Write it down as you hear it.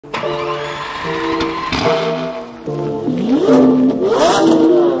Yo,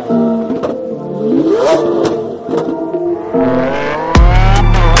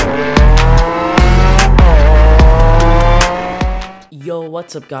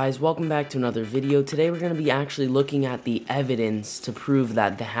 what's up guys? Welcome back to another video. Today we're going to be actually looking at the evidence to prove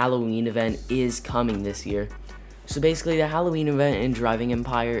that the Halloween event is coming this year. So basically the Halloween event in Driving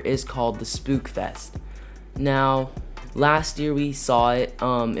Empire is called the Spook Fest. Now, last year we saw it.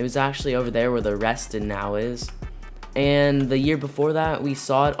 It was actually over there where the Reston now is. And the year before that we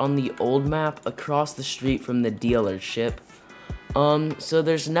saw it on the old map across the street from the dealership. So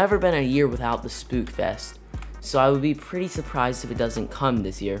there's never been a year without the Spook Fest. So I would be pretty surprised if it doesn't come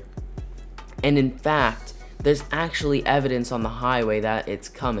this year. And in fact, there's actually evidence on the highway that it's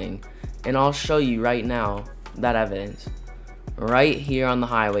coming. And I'll show you right now that evidence. Right here on the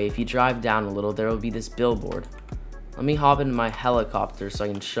highway, if you drive down a little, there will be this billboard. Let me hop into my helicopter so I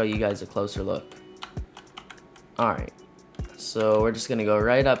can show you guys a closer look. Alright, so we're just gonna go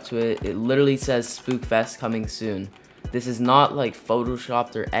right up to it. It literally says Spook Fest coming soon. This is not like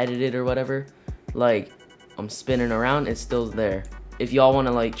photoshopped or edited or whatever. Like, I'm spinning around, it's still there. If y'all want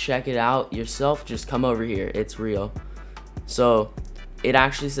to like check it out yourself, just come over here, it's real. So it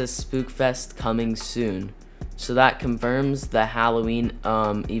actually says Spook Fest coming soon, so that confirms the Halloween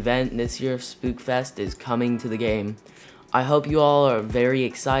event this year, Spook Fest, is coming to the game. I hope you all are very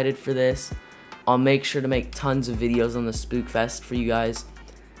excited for this. I'll make sure to make tons of videos on the Spook Fest for you guys.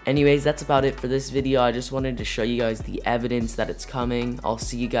 Anyways, that's about it for this video. I just wanted to show you guys the evidence that it's coming. I'll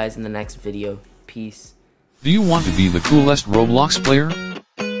see you guys in the next video. Peace. Do you want to be the coolest Roblox player?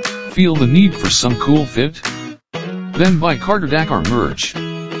 Feel the need for some cool fit? Then buy CarterDaCar merch.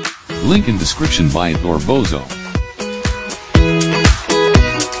 Link in description. Buy it or bozo.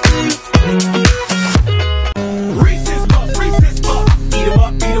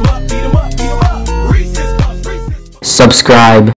 Subscribe.